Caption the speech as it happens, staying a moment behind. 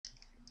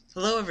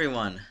Hello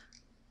everyone.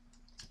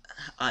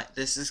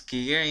 This is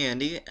Giga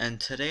Andy, and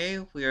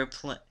today we are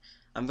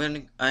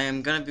I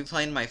am gonna be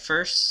playing my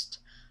first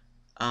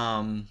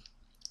bullet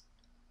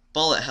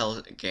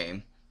hell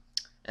game,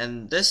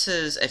 and this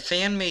is a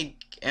fan-made.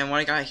 And what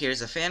I got here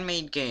is a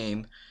fan-made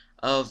game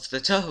of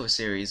the Touhou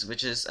series,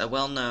 which is a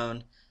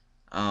well-known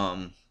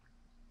um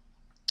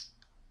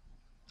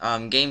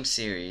game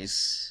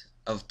series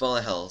of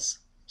bullet hells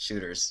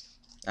shooters.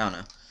 I don't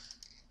know.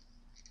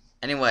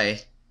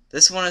 Anyway,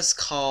 this one is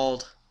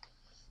called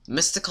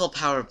Mystical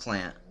Power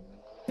Plant.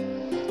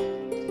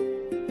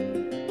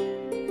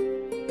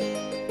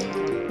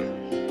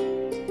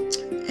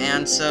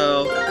 And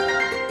so,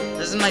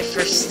 this is my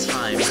first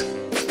time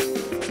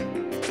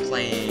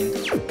playing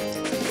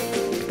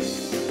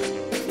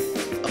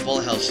a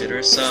bullet hell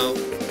shooter, so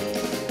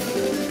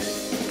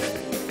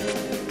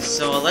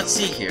let's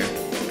see here.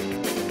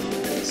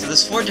 So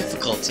there's 4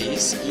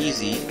 difficulties: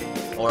 easy,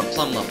 or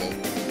plum level.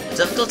 A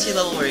difficulty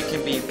level where you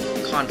can be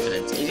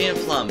confident. Eating a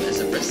plum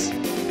is a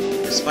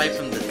respite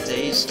from the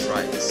day's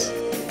trials.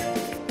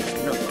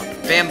 No,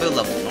 bamboo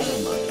level,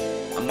 normal mode.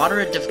 A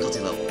moderate difficulty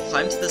level.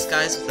 Climb to the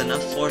skies with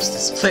enough force to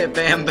split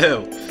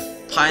bamboo.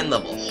 Pine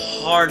level,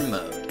 hard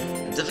mode.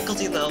 A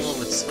difficulty level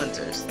with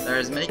splinters. There are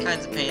as many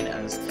kinds of pain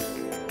as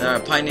there are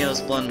pine needles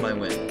blown by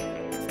wind.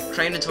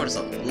 Crane and tortoise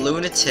level.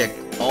 Lunatic.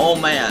 Oh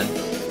man.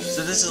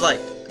 So this is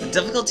like a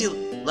difficulty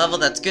level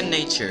that's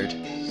good-natured.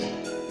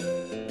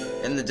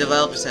 In the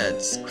developer's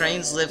heads.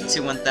 Cranes live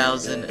to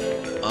 1000.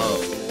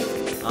 Oh.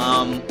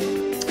 I'm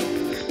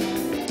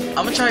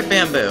gonna try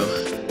bamboo.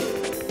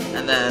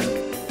 And then...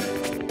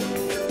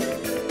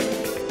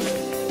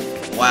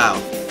 Wow.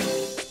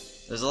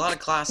 There's a lot of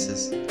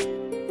classes.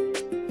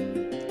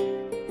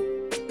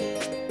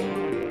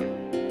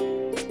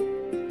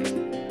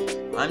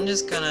 I'm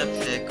just gonna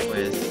pick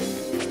with...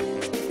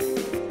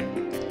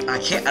 I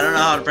don't know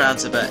how to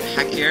pronounce it, but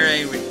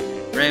Hakire,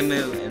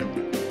 Remu, and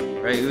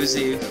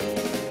Ryuzu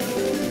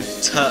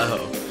Touhou.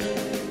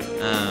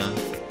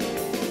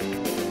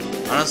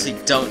 Honestly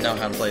don't know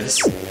how to play this.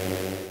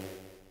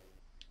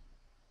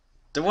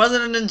 There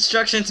wasn't an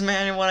instructions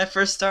manual when I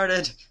first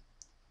started.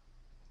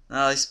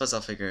 Well, I suppose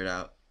I'll figure it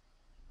out.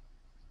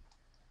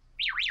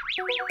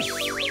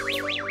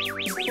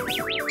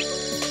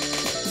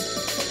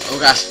 Oh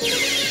gosh.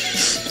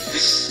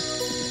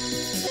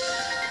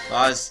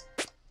 Pause.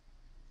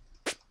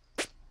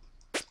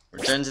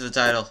 Return to the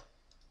title.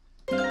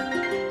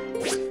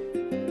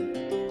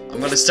 I'm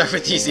gonna start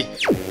with easy.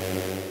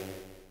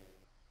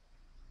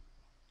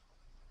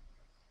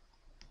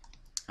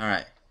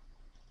 Alright.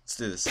 Let's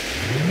do this.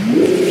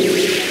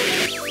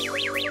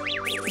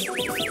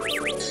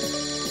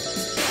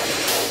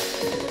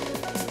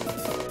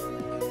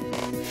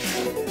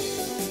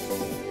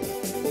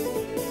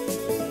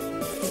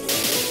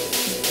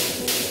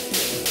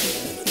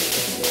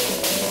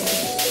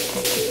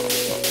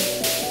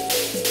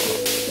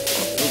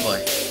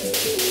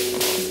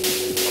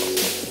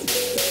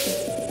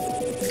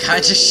 Guy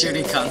just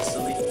shooting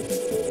constantly.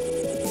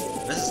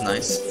 This is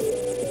nice.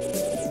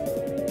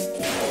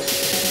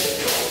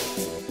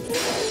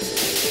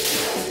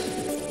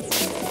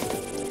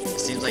 It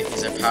seems like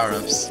these are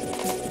power-ups.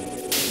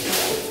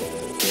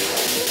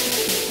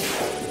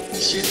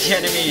 Shoot the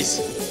enemies!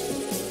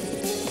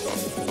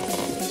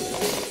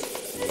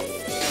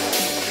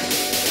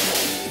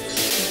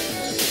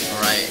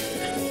 Alright.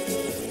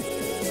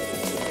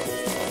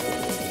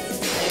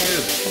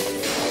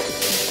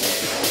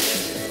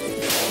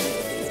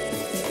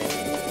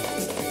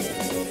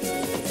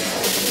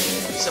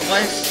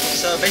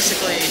 So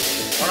basically,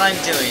 what I'm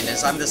doing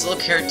is I'm this little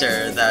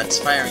character that's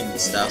firing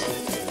stuff,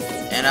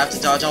 and I have to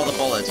dodge all the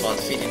bullets while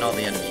defeating all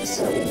the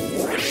enemies.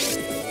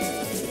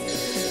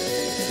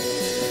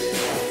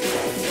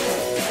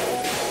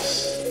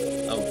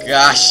 Oh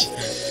gosh!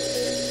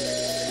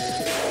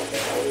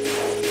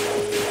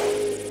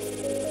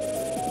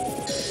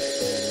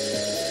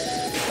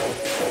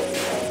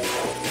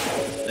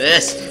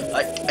 This!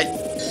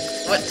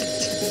 What?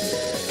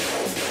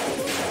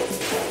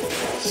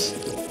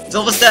 It's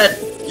almost dead!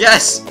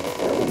 Yes!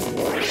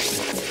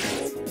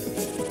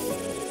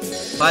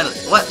 Finally.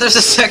 What? There's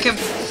a second...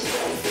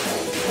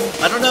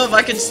 I don't know if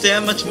I can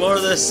stand much more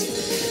of this.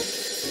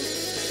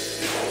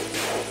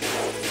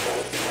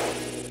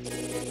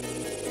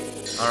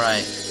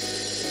 Alright.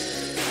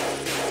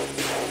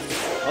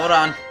 Hold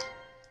on.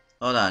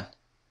 Hold on.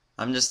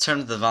 I'm just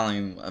turning the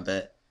volume a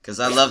bit, because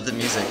I love the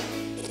music.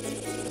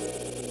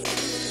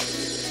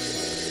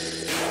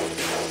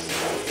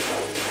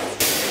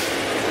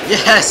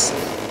 Yes!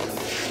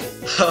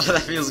 Oh,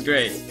 that feels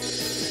great.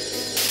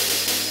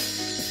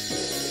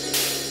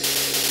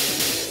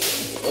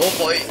 Oh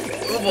boy,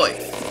 oh boy.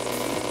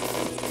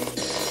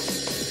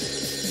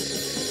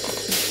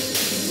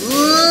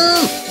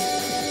 Woo!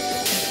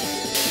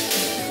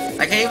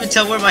 I can't even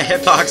tell where my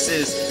hitbox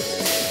is.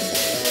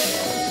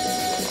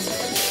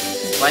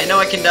 But I know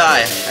I can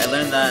die. I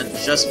learned that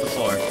just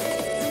before.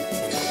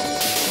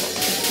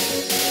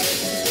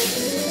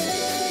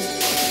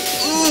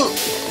 Ooh!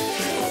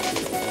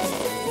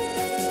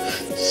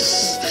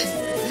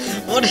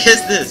 What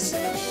is this?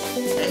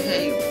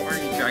 Hey, why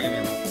are you dragging me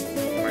along?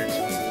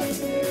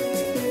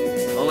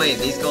 Oh wait,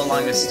 these go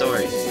along the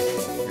story.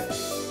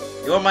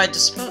 You're my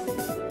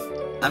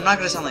I'm not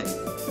gonna sound like...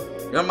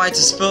 You're my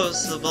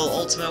disposable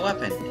ultimate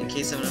weapon, in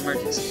case of an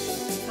emergency.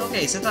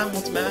 Okay, since I'm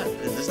ultimate,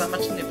 there's not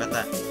much to do about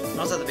that. I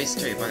was at the base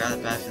tree, but I got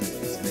it bad for the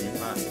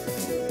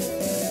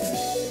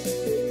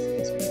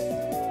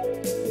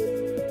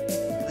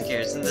Look here,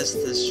 isn't this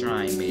the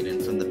shrine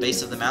maiden from the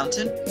base of the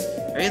mountain?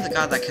 Are you the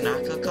god that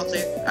Kanako called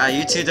here? Ah,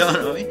 you two don't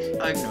know me?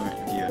 I'll ignore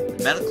you.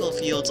 Medical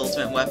field's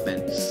ultimate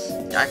weapon,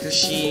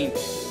 Yakushi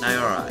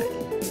Nayorai.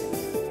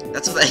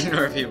 That's what the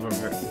ignorant people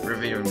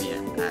revere me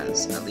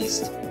as, at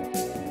least.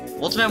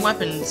 Ultimate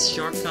weapons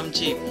sure come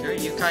cheap. You're a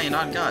Yukai and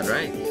not God,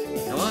 right?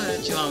 And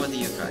what do you want with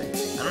the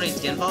Yukai? I don't need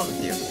to get involved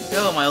with you.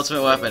 Go, my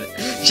ultimate weapon.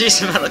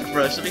 She's a medical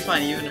bro. She'll be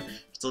fine, even if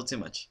it's still too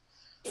much.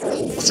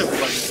 Ultimate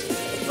weapon.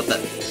 What the?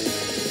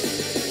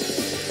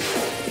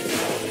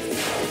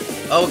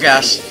 Oh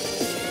gosh.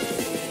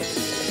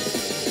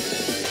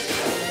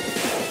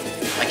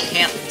 I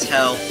can't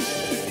tell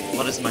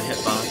what is my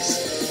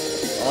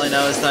hitbox. All I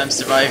know is that I'm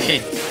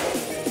surviving.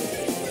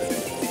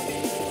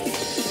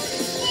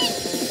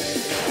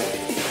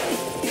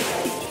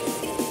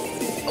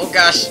 Oh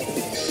gosh,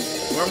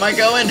 where am I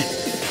going?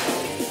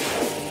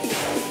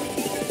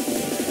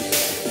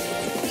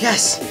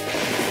 Yes!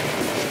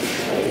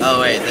 Oh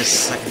wait, this is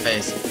the second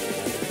phase.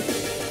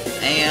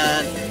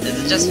 And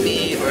is it just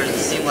me, or does it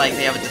seem like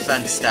they have a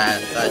defense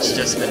stat that's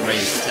just been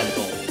raised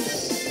tenfold?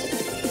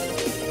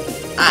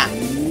 Ah!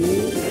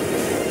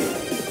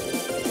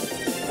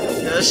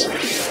 Gosh.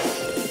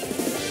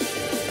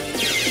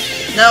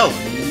 No!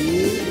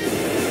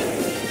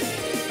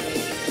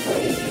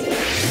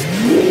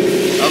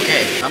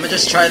 Okay, I'm gonna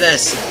just try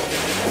this.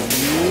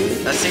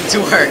 That seemed to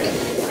work.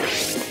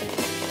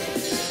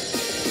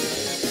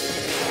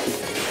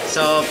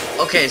 So,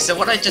 okay, so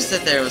what I just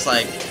did there was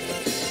like,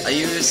 I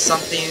used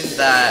something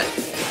that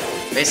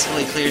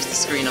basically clears the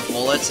screen of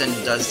bullets and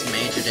does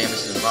major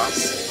damage to the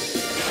boss.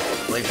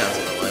 I believe that's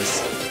what it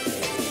was.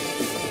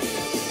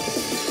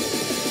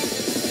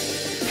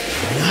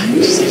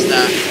 Just use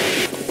that.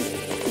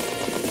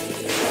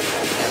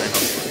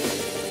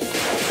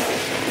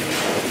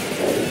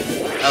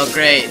 Oh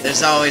great,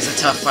 there's always a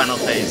tough final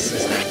phase,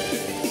 isn't there?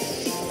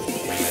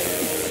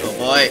 Oh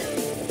boy.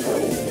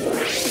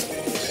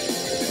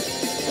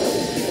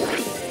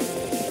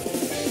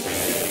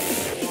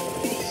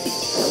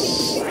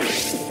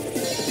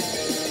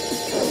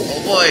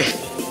 Oh boy.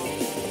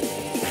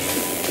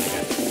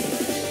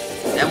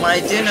 And what I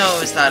do know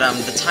is that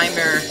the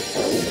timer,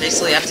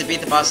 basically you have to beat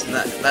the boss in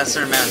that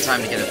certain amount of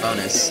time to get a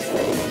bonus.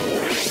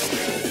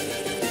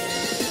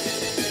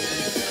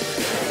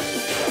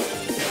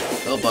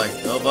 Oh boy,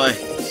 oh boy,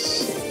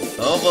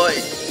 oh boy,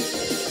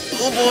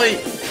 oh boy!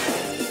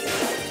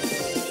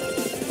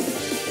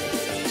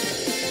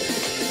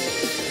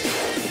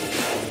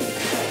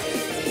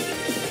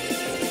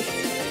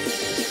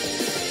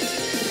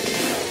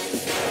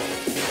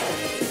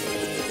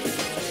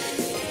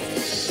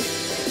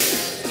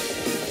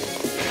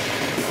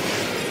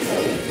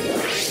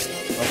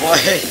 Oh boy!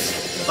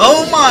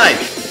 Oh my!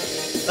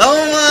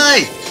 Oh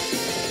my!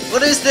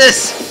 What is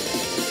this?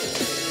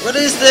 What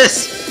is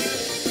this?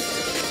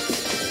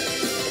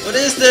 What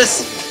is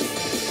this?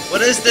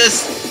 What is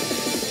this?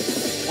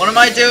 What am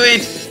I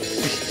doing?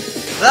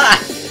 Ah!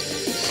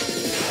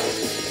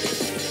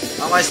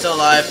 How am I still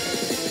alive?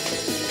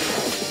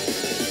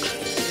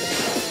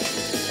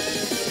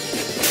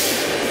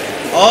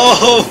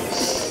 Oh!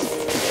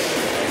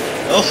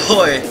 Oh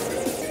boy!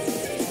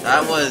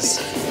 That was...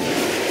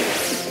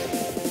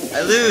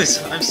 I lose!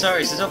 I'm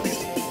sorry, so don't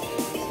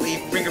please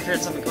bring your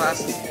parents some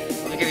glasses.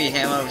 Let me give you a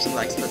hand over some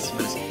like expensive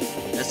medicine.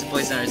 That's the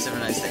poison or super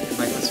nice thing.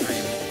 My glasses for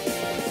you.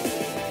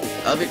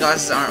 I hope your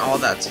glasses aren't all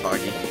that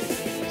foggy.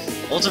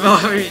 Ultimate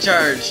weapon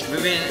recharge!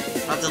 Moving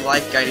on to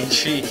life guiding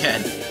tree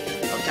again.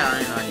 I'm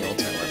counting on you,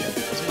 ultimate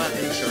weapon. Ultimate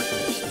weapon short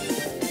condition.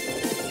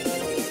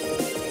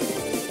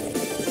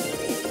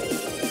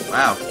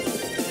 Wow.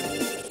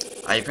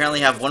 I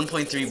apparently have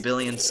 1.3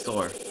 billion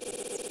score.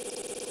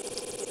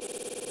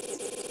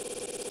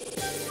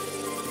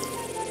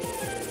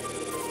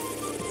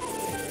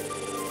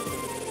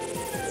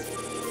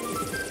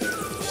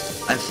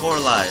 I have 4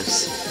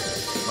 lives.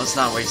 Let's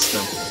not waste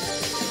them.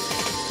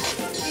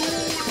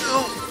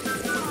 Oh, no.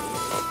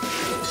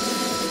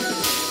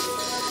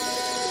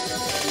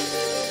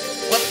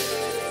 What?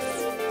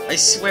 I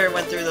swear I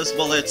went through those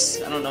bullets.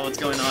 I don't know what's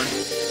going on.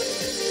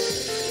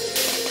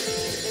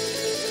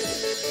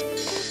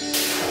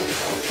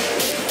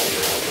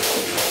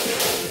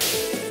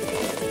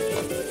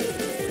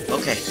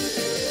 Okay.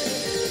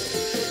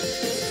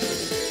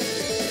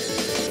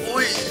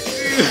 Oi.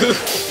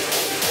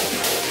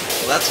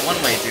 Well, that's one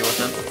way to deal with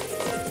them.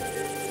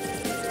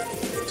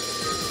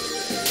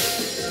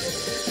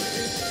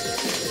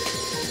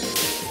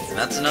 And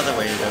that's another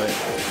way to do it.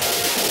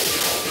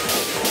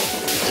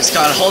 Just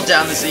gotta hold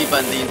down the Z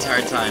button the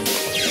entire time.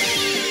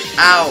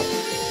 Ow!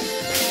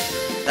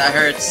 That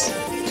hurts.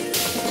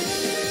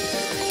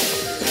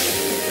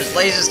 There's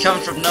lasers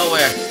coming from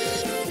nowhere.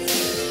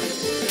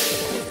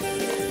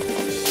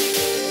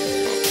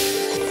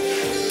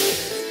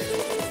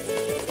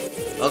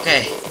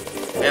 Okay,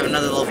 we have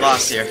another little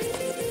boss here.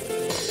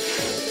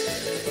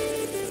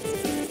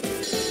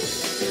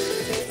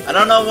 I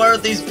don't know where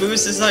these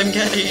boosts I'm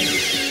getting.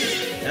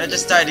 And I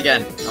just died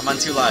again. I'm on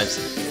 2 lives.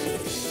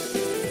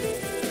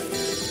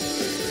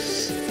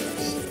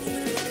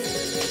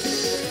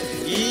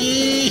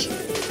 Yee!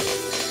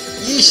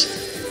 Yeesh!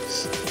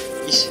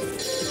 Yeesh.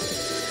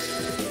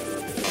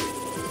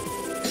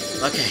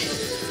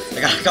 Okay, I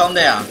gotta calm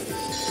down.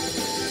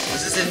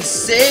 This is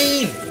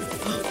insane!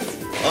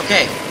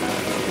 Okay.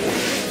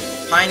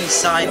 Pine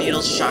Psi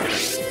Needle Shotgun.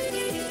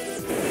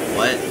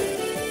 What?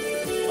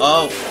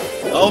 Oh!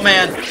 Oh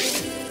man!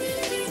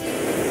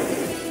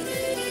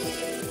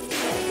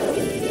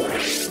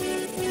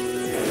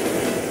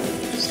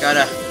 Just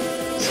gotta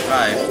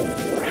survive.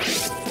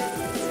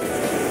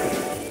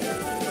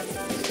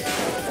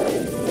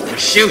 And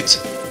shoot!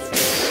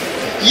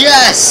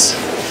 Yes!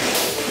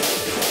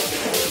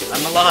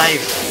 I'm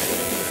alive!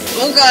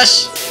 Oh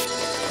gosh!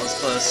 That was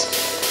close.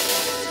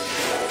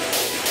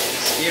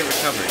 Speed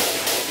recovery.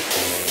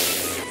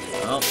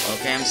 Oh,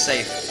 okay, I'm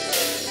safe.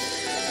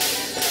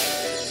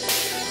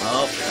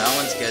 Oh, that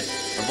one's good.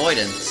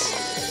 Avoidance.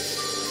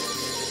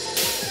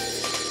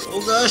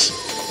 Oh gosh!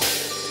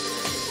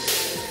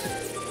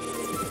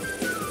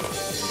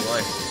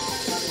 Boy.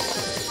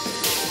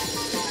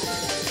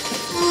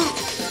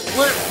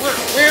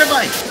 Where am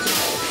I?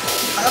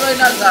 How did I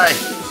not die?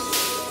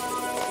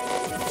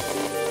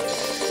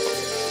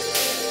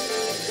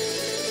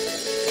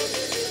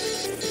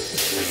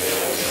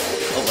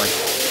 Oh boy.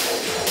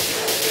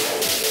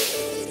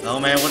 Oh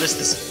man, what is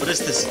this? What is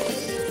this?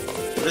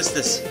 What is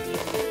this?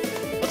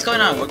 What's going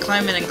on? We're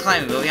climbing and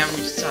climbing, but we haven't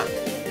reached the top.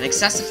 An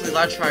excessively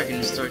large fire can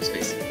restore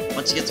space.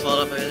 Once you get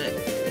swallowed up by it,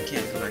 you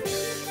can't go back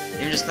there.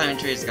 Even just climbing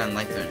trees has gotten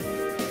life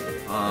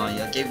threatening. Aw,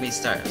 you gave me a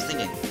start. I was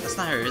thinking, that's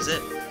not her, is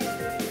it?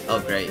 Oh,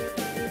 great.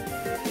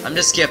 I'm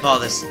just skip all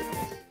this.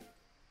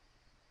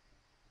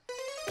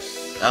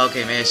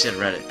 Okay, maybe I should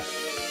have read it.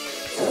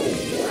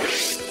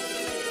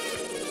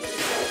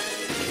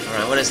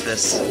 Alright, what is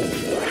this?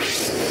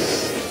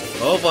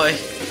 Oh boy.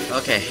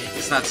 Okay,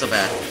 it's not so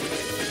bad.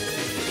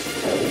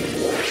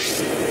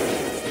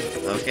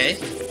 Okay,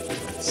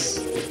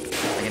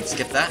 I can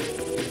skip that.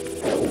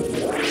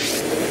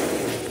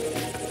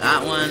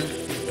 That one,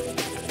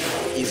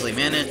 easily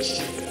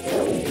managed.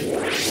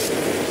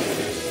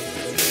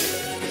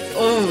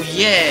 Oh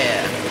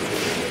yeah!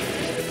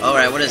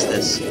 Alright, what is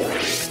this?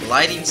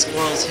 Gliding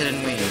squirrel's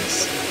hidden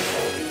wings.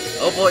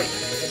 Oh boy!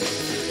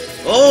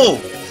 Oh!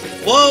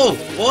 Whoa!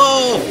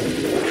 Whoa!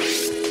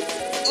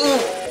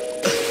 Ooh!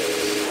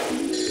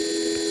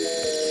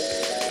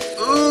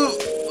 Ooh!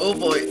 Oh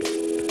boy!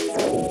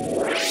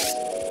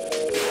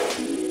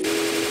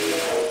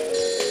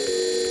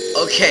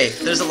 Okay,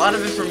 there's a lot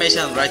of information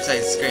on the right side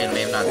of the screen we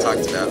have not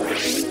talked about,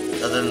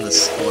 other than the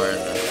score and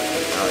the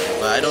value,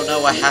 but I don't know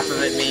what half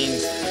of it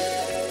means.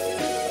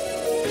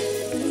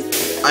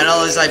 I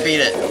know as I beat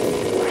it.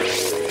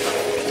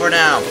 For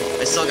now,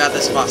 I still got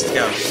this boss to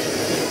go.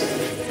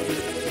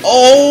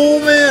 Oh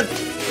man!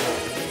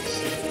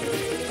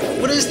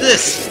 What is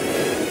this?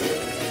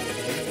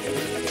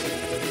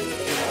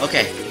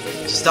 Okay,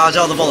 just dodge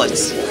all the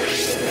bullets.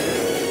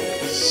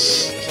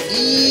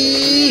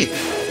 Eee!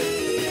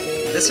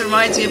 This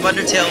reminds me of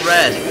Undertale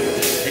Red,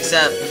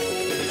 except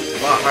a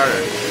lot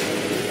harder.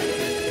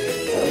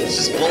 There's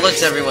just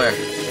bullets everywhere.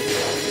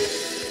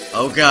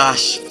 Oh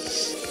gosh.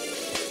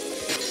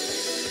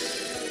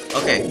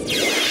 Okay.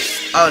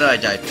 Oh no, I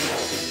died.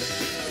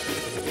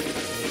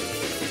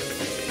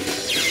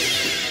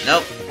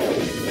 Nope.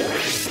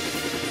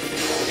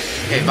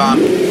 Okay, bomb.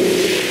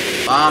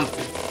 Bomb.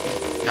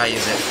 Gotta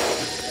use it.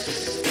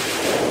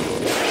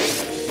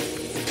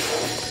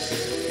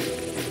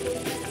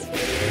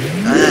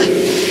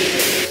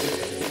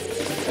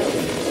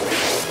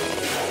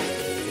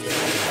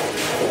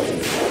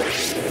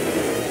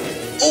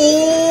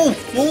 Oh!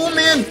 Oh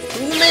man!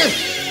 Oh man!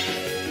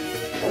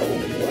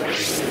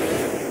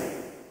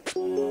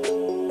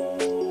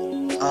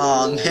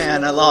 Oh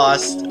man, I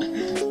lost.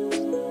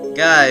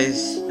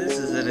 Guys, this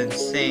is an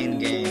insane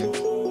game.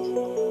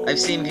 I've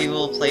seen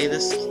people play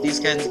these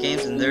kinds of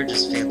games and they're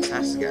just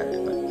fantastic at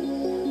it, but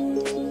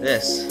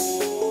let's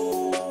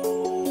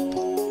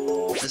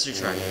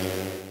retry.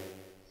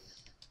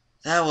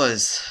 That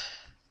was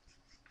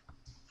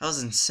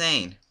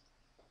insane.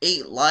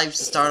 8 lives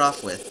to start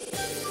off with.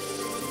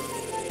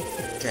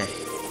 Okay.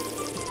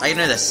 I can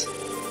do this.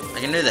 I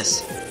can do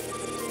this.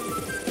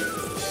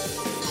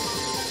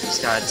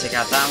 Just gotta take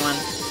out that one.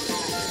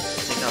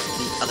 Take out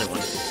the other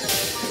one.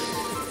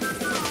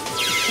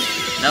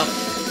 Nope.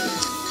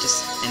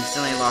 Just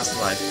instantly lost a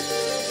life.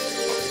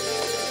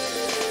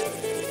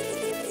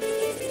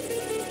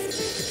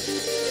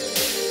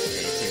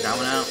 Okay, take that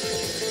one out.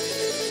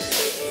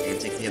 And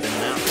take the other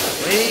one out.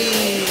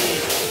 Whee!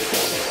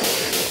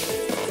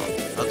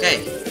 Okay,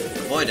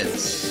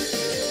 avoidance.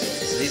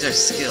 So these are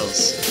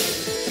skills.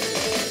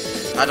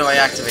 How do I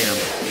activate them?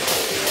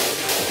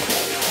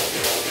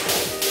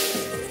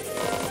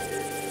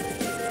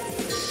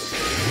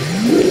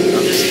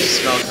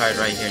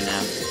 card right here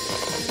now.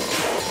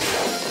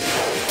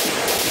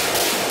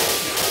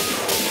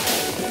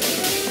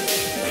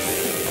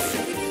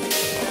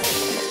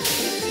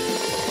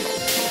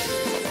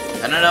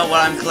 I don't know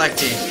what I'm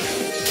collecting,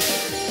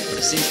 but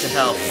it seems to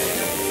help.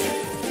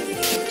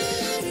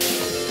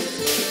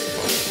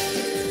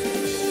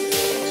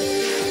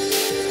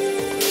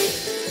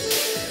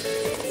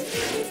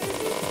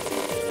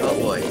 Oh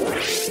boy.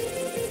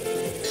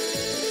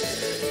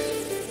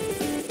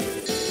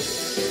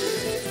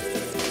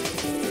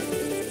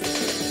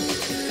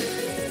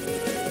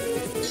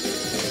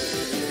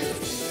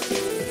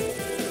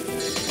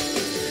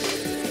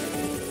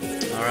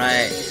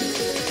 Alright.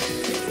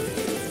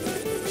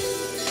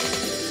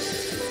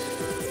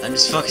 I'm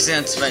just focusing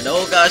on sprint.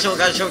 Oh gosh, oh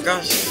gosh, oh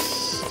gosh.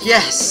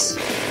 Yes!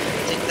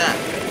 Take that.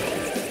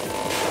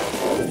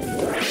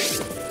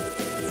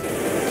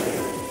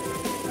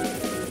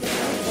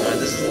 Alright,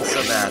 this isn't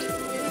so bad.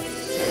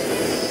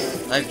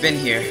 I've been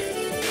here,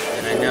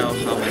 and I know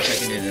how much I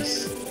can do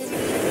this.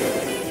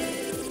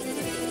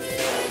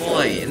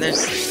 Boy, and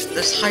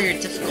there's higher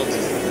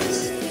difficulties than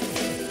this.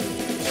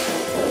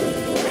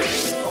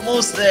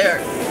 Almost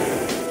there.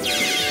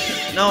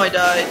 No, I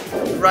died.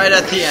 Right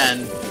at the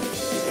end.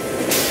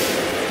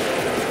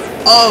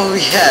 Oh,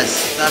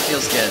 yes! That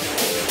feels good.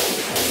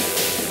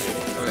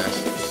 Oh gosh.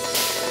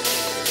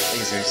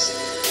 Lasers.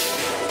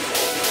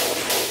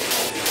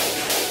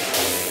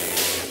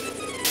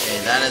 Okay,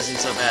 that isn't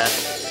so bad.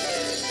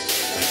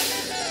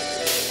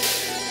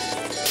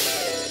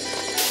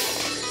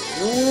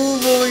 Ooh,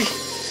 boy!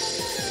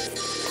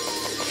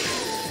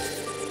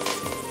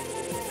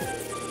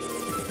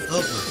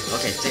 Oh boy.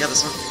 Okay, take out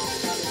this one.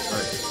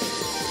 Alright.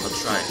 I'll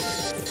try it.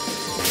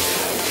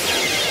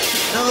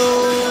 No!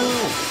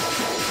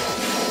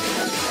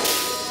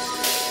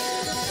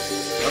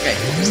 Okay,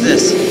 who's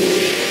this?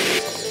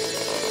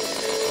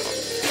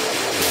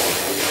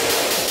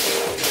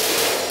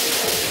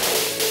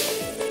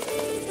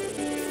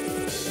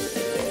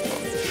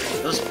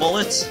 Those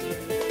bullets?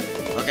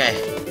 Okay.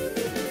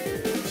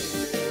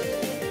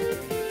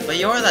 But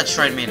you are that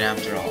shrine maiden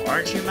after all,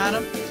 aren't you,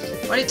 madam?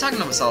 Why are you talking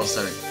to us all of a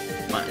sudden?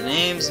 My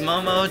name's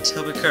Momo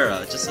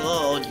Tobakura, just a little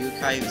old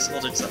yokai who's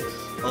holed herself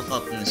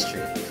up in this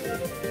tree.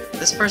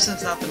 This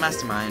person's not the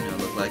mastermind, it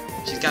look like.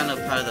 She's got no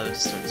power though to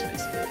store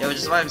space. Yeah, which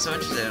is why I'm so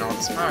interested in all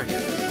this power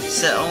here.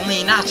 It's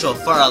only natural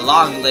for a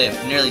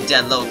long-lived, nearly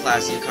dead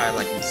low-class yokai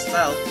like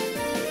myself.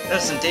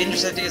 There's some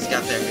dangerous ideas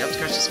got there. We have to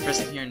crush this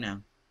person here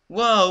now.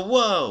 Whoa,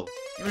 whoa!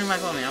 You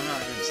remind me, I'm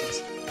not gonna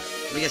sense.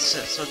 We get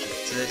so to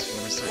this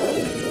when we're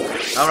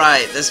starting.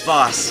 Alright, this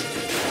boss.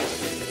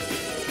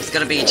 It's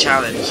gonna be a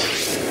challenge.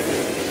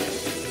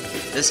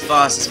 This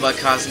boss is what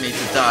caused me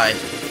to die.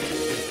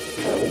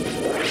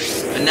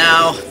 But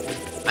now,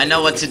 I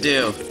know what to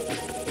do.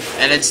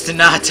 And it's to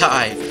not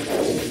die.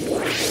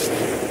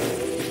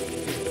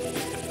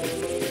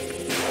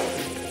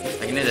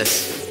 I can do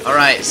this.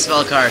 Alright,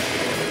 spell card.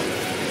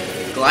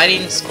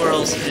 Gliding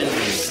squirrels hidden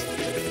bees.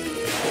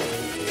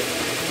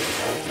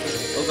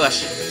 Oh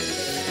gosh.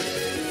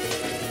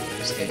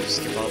 Just gonna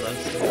skip all those.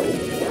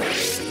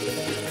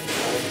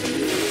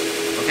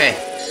 Okay.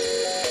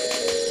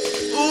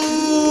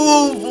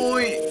 Ooh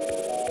boy!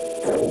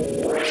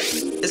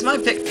 Is my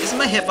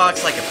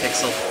hitbox like a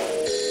pixel?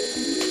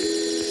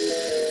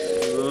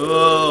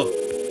 Whoa!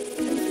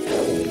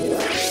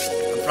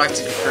 I'm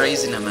practically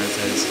crazy now, man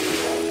says.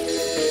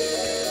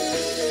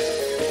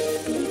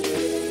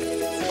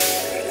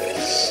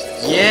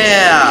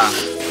 Yeah!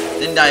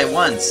 Didn't die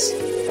once.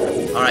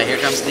 Alright, here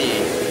comes the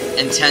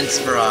intense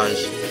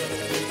barrage.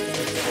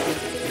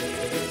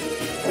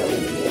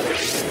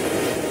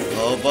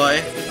 Oh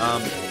boy.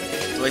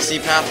 Do I see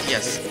path?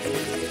 Yes.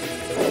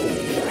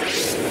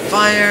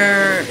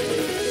 Fire!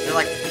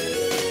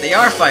 They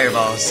are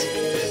fireballs.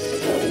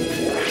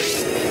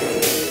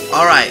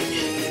 Alright.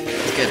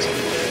 That's good.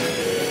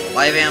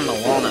 Live animal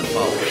walnut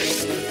ball.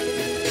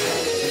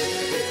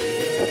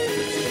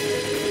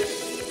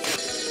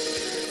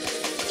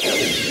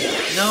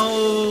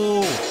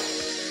 No!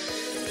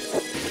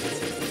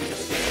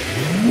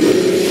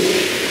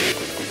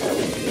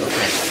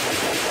 Okay.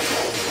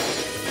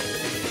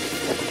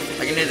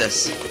 I can do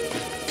this.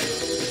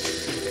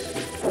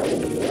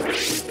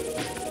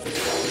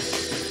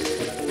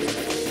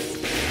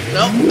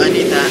 Nope, I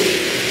need that.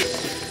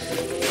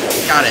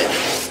 Got it.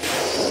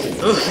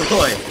 Oh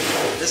boy,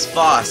 this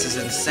boss is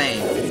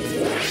insane.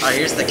 Alright,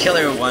 here's the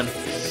killer one.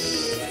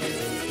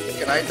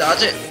 Can I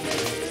dodge it?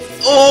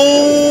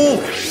 Oh!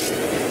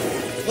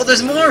 Well,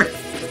 there's more!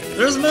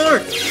 There's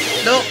more!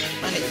 Nope,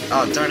 I need...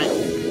 Oh, darn it.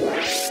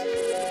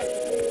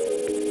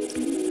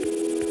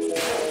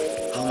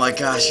 Oh my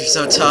gosh, you're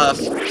so tough.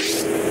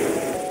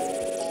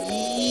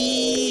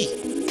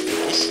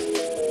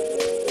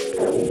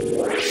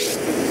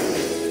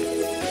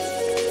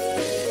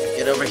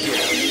 Get over here.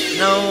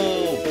 No!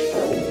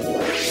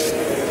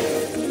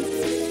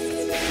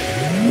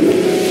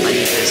 I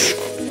need this.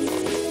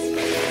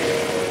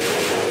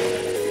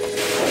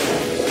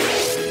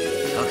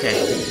 Okay.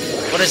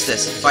 What is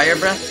this? Fire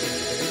breath?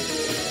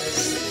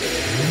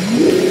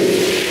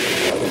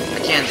 I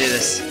can't do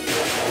this.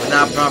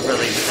 Not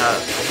properly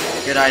without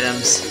good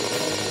items.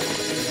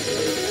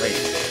 Wait.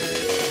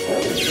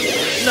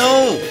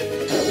 No!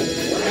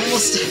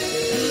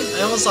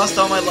 I almost lost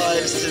all my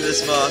lives to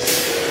this boss.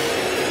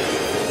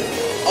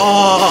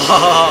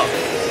 Oh!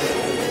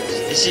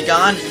 Is she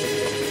gone?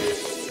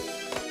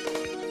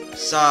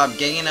 So I'm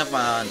ganging up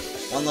on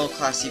one low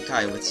class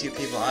Yukai with 2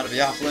 people out of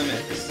the off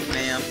limits,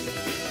 ma'am.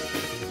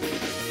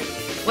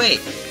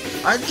 Wait,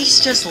 are these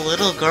just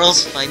little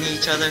girls fighting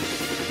each other?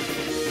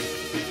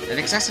 An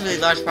excessively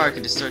large power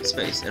can distort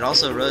space. It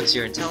also erodes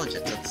your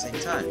intelligence at the same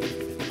time.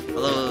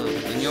 Although,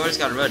 when yours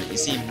got eroded, you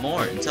seem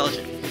more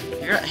intelligent.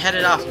 You're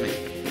headed off me.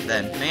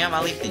 Then, ma'am,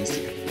 I'll leave things to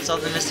you.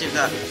 Solve the mystery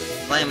without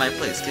laying my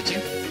place, could you?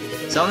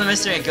 Solve the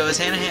mystery and goes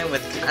hand in hand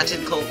with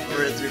catching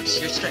culprit through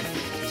sheer strength.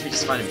 So you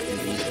just find it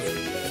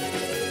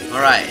unusual.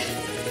 Alright.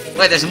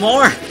 Wait, there's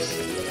more?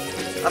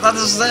 I thought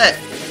this was it.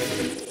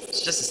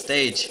 It's just a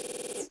stage.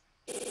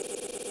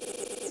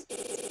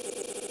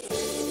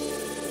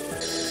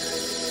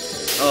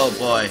 Oh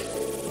boy,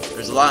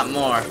 there's a lot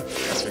more,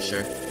 that's for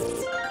sure.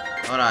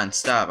 Hold on,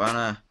 stop, I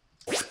wanna...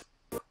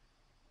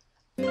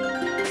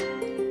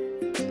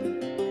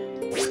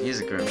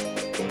 Music room.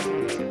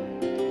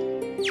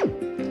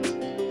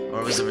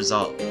 What was the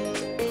result?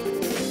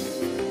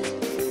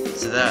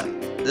 So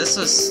this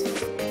was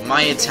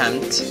my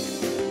attempt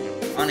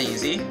on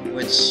easy,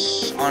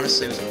 which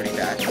honestly was pretty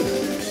bad.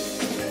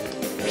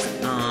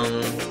 I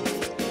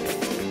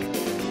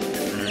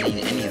don't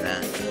need any of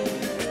that.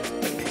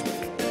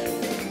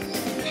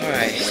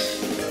 Alright.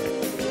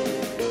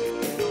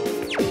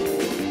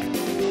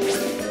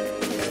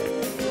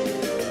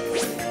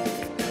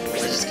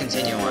 Let's just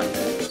continue on.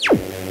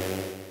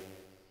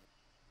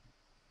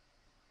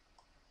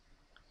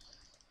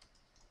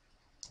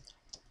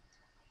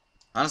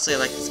 Honestly, I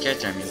like this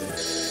character I'm using.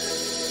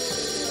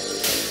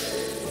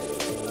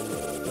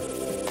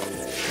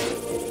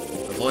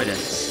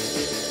 Avoidance.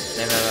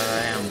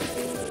 Bam.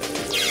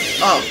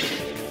 Oh!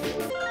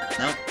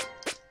 Nope.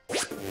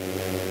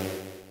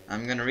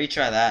 I'm gonna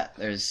retry that.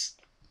 That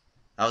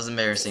was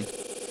embarrassing.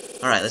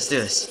 Alright, let's do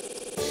this.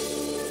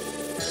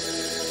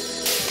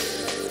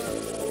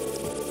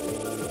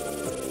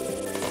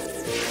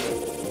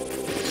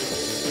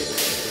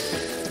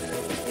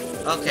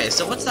 Okay,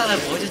 so what's that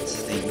avoidance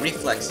thing?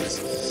 Reflexes.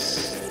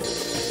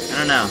 I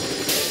don't know.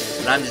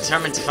 But I'm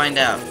determined to find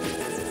out.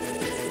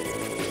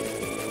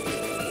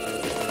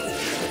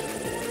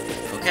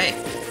 Okay.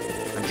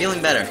 I'm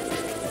feeling better.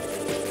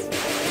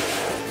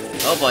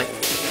 Oh boy.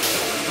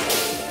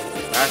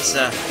 That's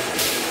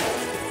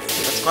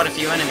quite a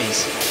few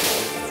enemies.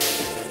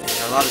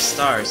 Got a lot of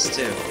stars,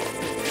 too.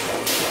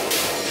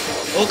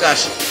 Oh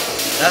gosh.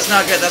 That's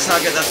not good, that's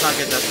not good, that's not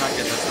good, that's not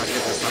good, that's not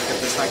good, that's not good,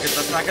 that's not good,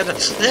 that's not good,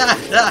 that's not good.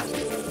 Ah!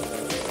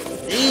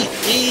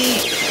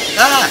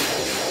 Ah!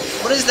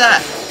 What is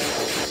that?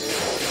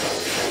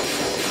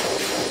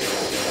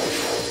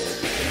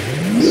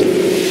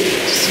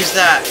 Just use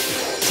that.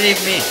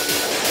 Save me.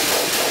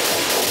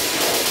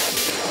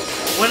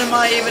 What am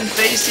I even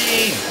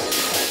facing?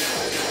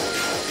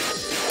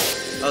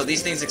 Oh,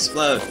 these things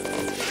explode.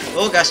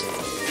 Oh gosh.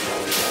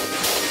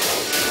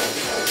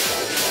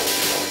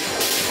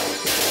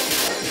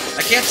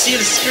 I can't see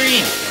the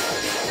screen.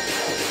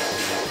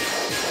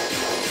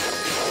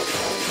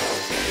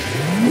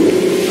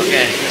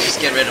 Okay, let's just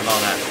get rid of all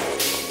that.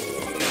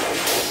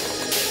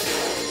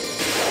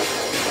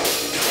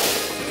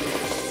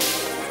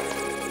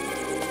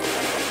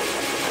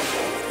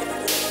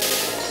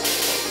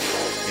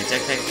 Okay,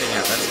 take everything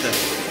out. That's the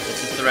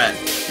threat.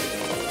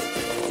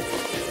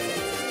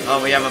 Oh,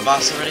 we have a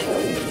boss already?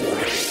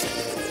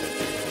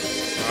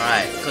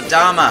 Alright,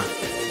 Kodama,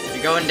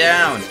 you're going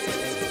down.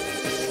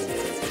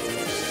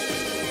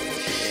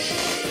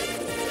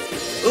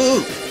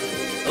 Ooh!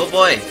 Oh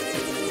boy.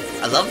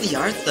 I love the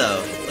art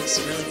though. It looks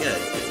really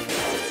good.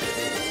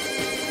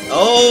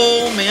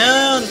 Oh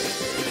man!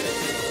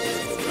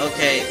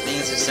 Okay,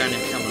 things are starting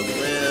to become a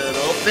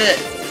little bit...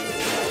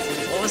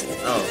 What was...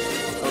 Oh,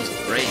 that was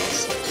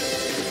grazed.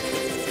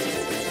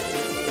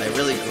 I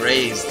really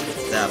grazed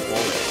that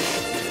bullet.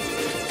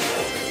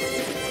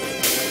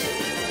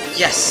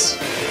 Yes!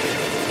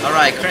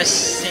 Alright,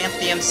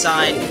 Chrysanthemum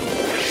Sign.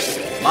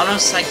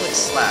 Monocyclic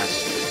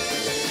Slash.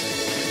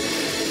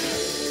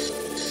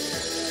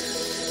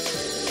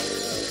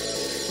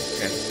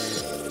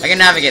 I can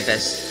navigate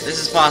this. This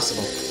is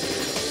possible.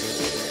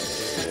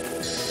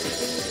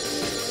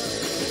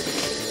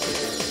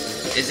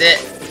 Is it?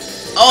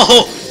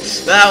 Oh!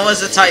 That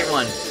was a tight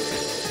one.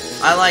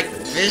 I like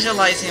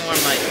visualizing where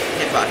my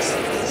hitbox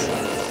is.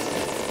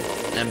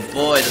 And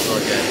boy, does it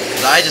look good.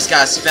 'Cause I just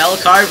got a spell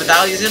card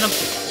without using a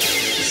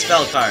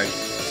spell card.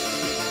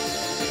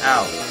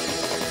 Ow.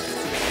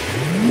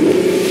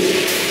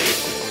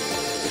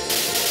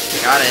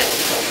 Got it.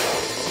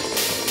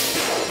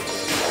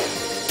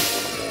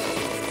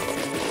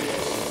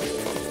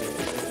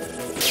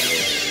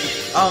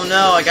 Oh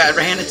no, I got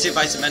ran into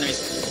by some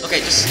enemies. Okay,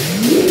 just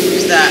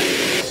use that.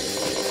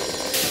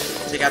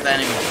 Take out the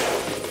enemy.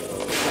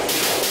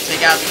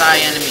 Take out thy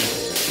enemy.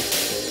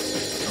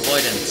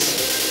 Avoidance.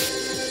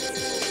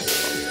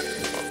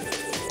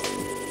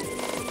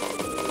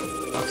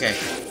 Okay.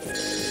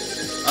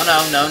 Oh no,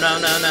 no, no,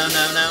 no, no,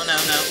 no, no, no,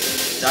 no.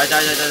 Die,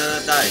 die, die, die,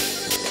 die, die.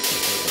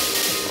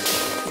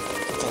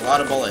 That's a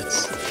lot of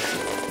bullets.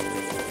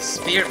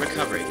 Spirit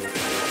recovery.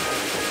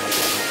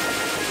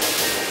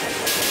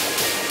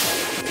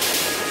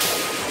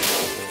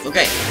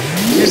 Okay,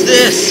 use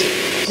this!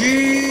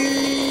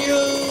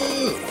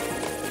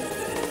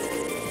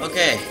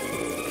 Okay.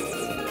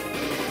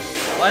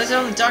 Why is it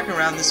only dark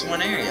around this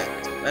one area?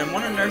 And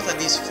what on earth are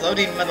these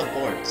floating metal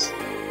boards?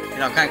 You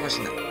know, kind of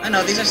question that. I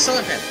know, these are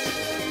solar panels.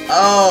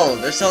 Oh,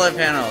 they're solar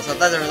panels. I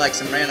thought they were like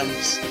some random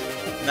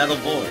metal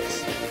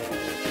boards.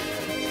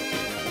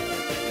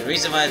 The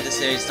reason why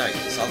this area is dark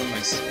is all the more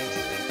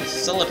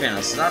solar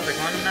panels. Is that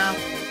recording now?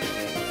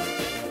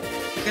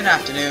 Good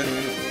afternoon.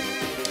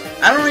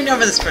 I don't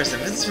remember this person.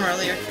 Is this from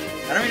earlier?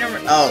 I don't remember.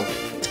 Oh,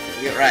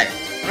 you're right.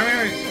 I don't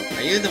remember.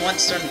 Are you the one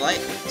starting the light?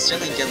 You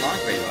certainly get along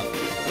very well.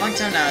 A long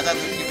time now, I thought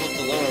the people of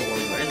the lower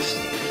world were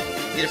interesting.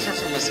 You differ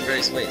from us in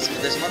various ways,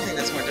 but there's one thing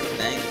that's more different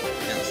than anything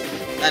else.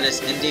 That is,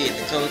 indeed,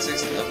 the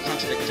coexistence of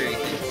contradictory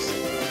things.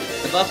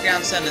 The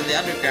above-ground sun and the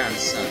underground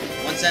sun,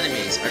 one's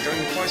enemies, are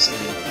joining forces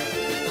in love.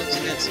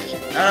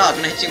 No, I'm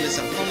gonna hit you with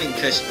some homing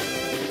cushions.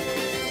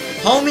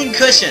 Homing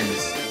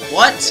cushions!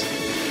 What?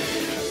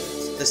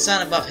 The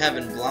sun above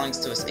heaven belongs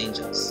to us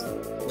angels.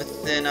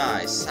 Within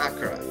I,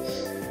 Sakura.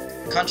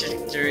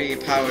 Contradictory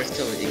powers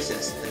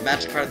coexist. The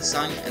magic part of the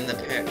sun and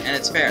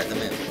its pair, the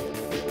moon.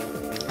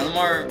 All the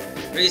more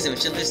reason we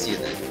should listen to you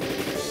then.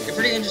 You're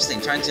pretty interesting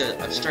trying to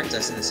obstruct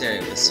us in this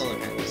area with solar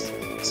panels.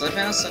 Solar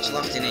panels is such a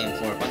lofty name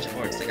for a bunch of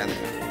words that gather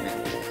around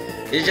the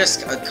moon. You're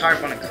just a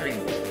carp on a cutting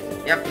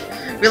board. Yep.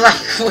 We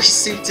like what we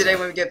see today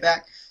when we get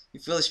back. You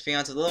foolish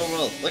fiance of the little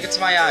world. Look into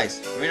my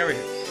eyes. Remember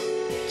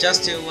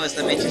just who it was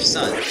that made your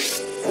son.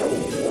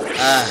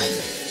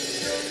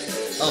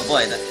 Oh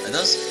boy, are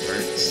those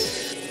birds?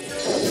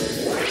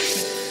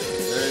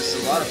 There's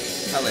a lot of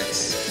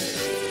pellets.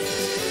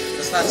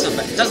 That's not so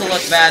bad. It doesn't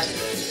look bad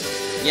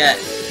yet.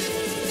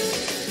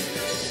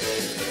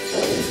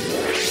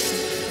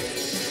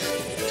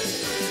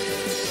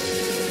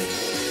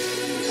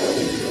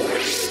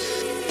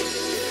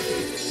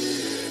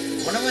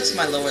 I wonder what's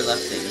my lower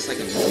left thing. It's like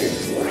a meter.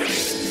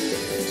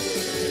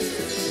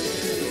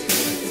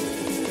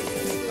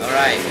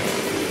 Alright.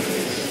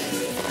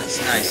 That's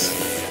nice.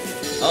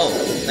 Oh,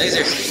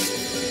 lasers.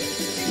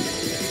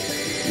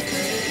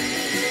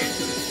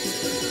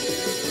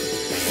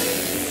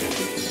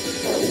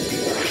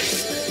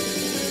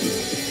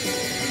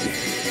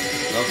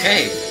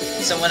 Okay,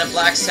 so when it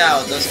blacks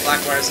out, those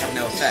black wires have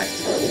no effect.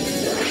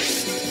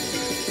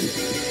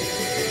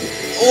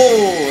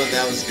 Oh,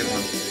 that was a good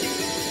one.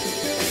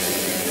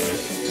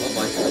 Oh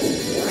boy.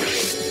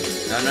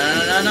 No, no,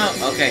 no, no, no.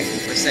 Okay,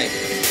 we're safe.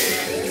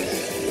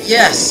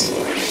 Yes!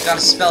 Got a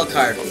spell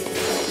card.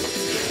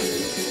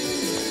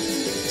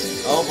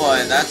 Oh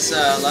boy, that's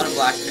a lot of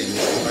black things.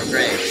 Or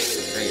gray.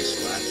 Grayish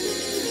black.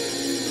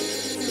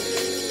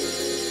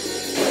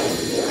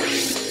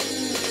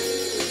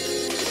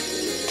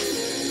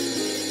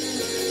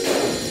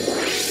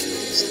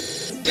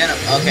 Get him.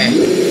 Okay.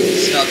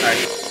 Spell card.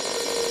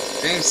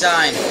 Dream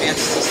sign.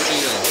 Fantasy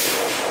seal.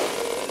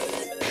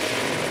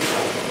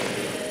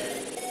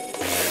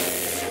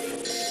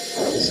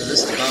 So this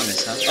is the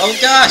bonus, huh? Oh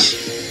gosh!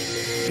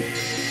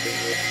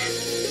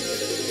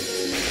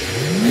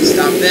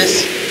 Stop this.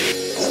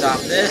 Stop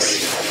this.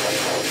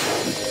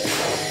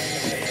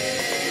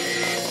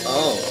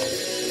 Oh.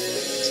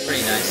 It's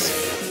pretty nice.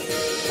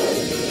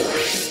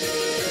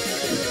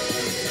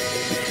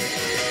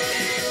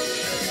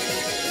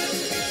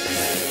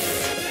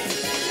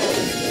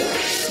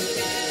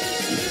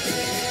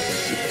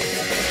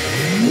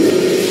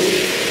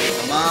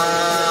 Come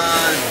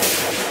on.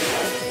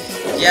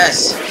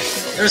 Yes.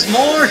 There's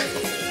more.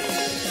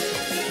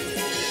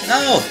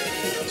 No.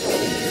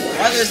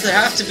 Why does there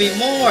have to be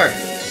more?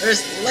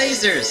 There's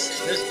lasers.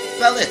 There's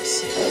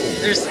pellets.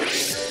 There's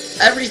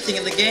everything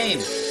in the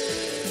game.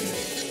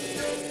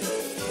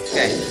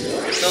 Okay.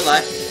 I'm still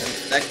alive.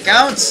 That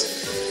counts.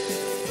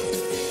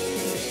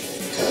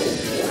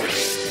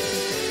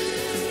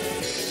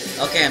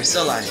 Okay, I'm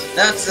still alive.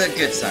 That's a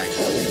good sign.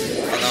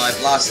 Although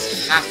I've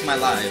lost half my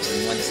lives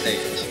in one stage.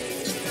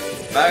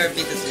 If I were to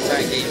beat this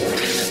entire game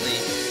legitimately,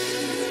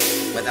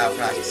 without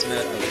practice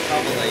mode, I would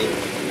probably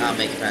not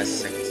make it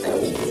past the second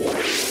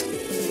stage.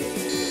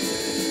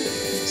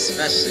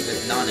 Especially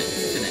with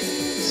non-infinite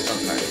spell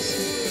cards.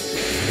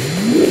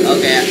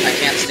 Okay, I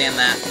can't stand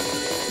that.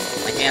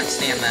 I can't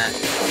stand that.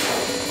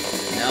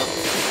 Nope.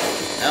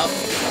 Nope.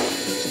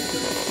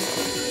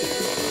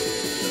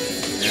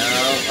 No.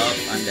 Oh,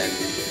 I'm dead.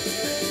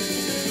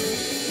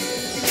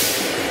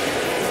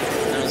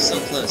 That was so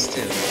close,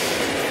 too.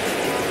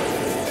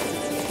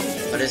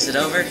 But is it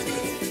over? I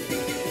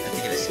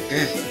think it is. Do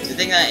you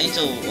think that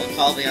angel will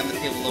call me on the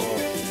people of the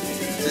world?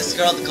 This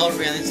girl, the cold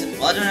reality,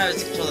 well, I don't know how to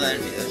control that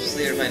energy. I was just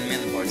leader by the man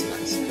the board's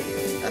plans.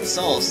 That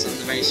soul,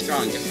 something very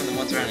strong, different from the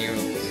ones around your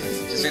room.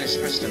 Just finished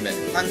pushed a bit.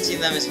 Hunting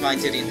them is my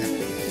duty in heaven.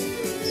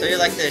 So you're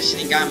like the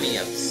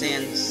Shinigami of the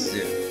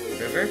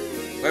Sanzu River?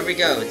 Wherever we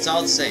go, it's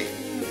all the same.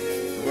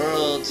 The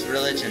world's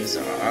religions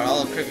are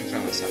all creeping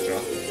from us, after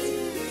all.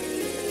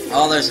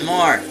 Oh, there's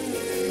more!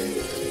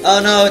 Oh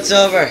no, it's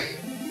over!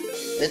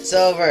 It's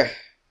over!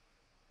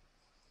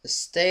 The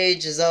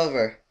stage is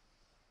over.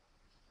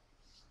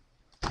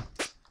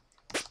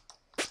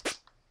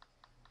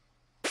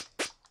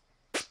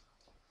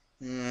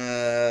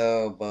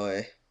 Oh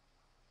boy.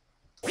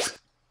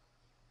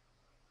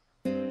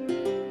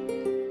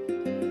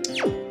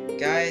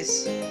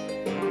 Guys, I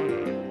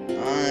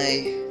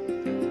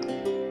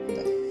am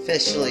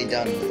officially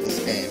done with this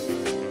game.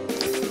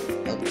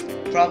 I'll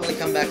probably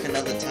come back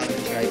another time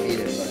and try beat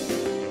it, but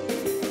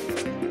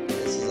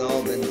this has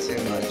all been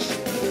too much.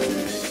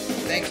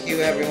 Thank you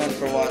everyone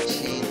for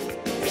watching,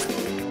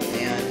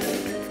 and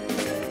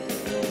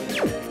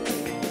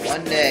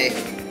one day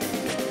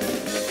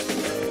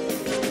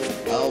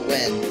I'll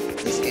win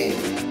this game.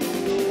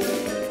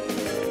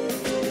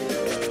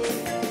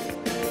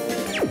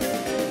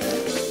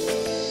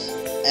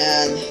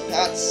 And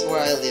that's where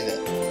I leave it.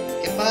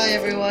 Goodbye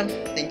everyone,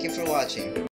 thank you for watching.